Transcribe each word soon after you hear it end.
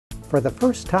For the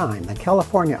first time, the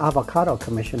California Avocado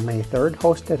Commission May 3rd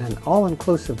hosted an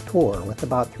all-inclusive tour with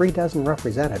about 36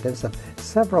 representatives of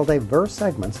several diverse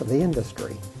segments of the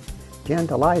industry. Jan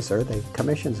DeLizer, the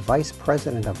Commission's Vice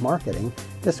President of Marketing,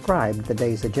 described the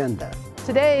day's agenda.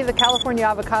 Today, the California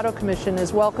Avocado Commission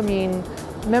is welcoming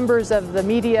members of the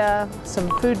media, some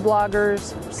food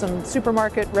bloggers, some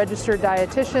supermarket registered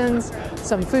dietitians,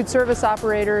 some food service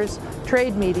operators,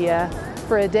 trade media,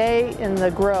 for a day in the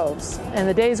groves. And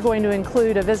the day is going to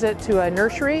include a visit to a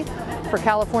nursery for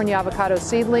California avocado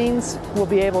seedlings. We'll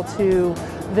be able to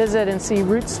visit and see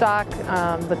rootstock,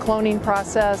 the cloning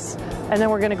process, and then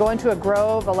we're going to go into a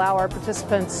grove, allow our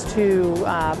participants to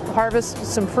harvest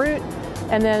some fruit,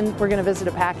 and then we're going to visit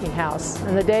a packing house.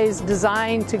 And the day is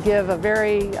designed to give a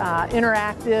very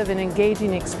interactive and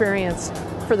engaging experience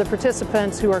for the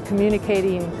participants who are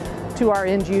communicating to our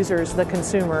end users, the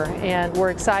consumer. And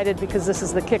we're excited because this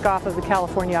is the kickoff of the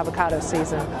California avocado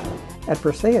season. At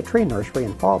Persea Tree Nursery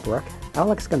in Fallbrook,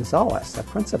 Alex Gonzalez, a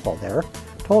principal there,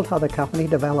 told how the company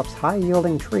develops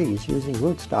high-yielding trees using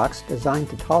rootstocks designed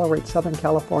to tolerate Southern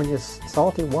California's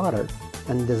salty water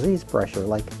and disease pressure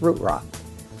like root rot.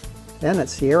 Then at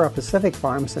Sierra Pacific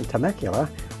Farms in Temecula,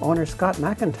 owner Scott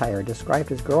McIntyre described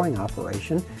his growing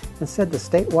operation and said the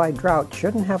statewide drought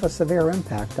shouldn't have a severe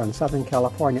impact on Southern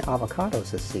California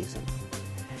avocados this season.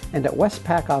 And at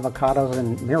Westpac Avocados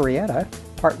in Murrieta,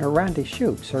 partner Randy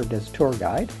Shute served as tour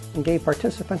guide and gave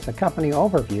participants a company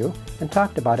overview and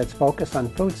talked about its focus on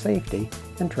food safety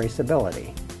and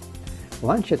traceability.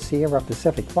 Lunch at Sierra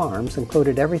Pacific Farms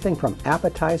included everything from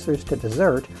appetizers to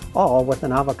dessert, all with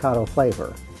an avocado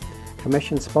flavor.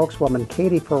 Commission spokeswoman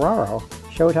Katie Ferraro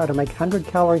showed how to make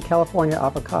 100-calorie California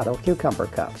avocado cucumber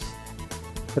cups.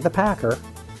 For The Packer,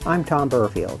 I'm Tom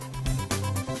Burfield.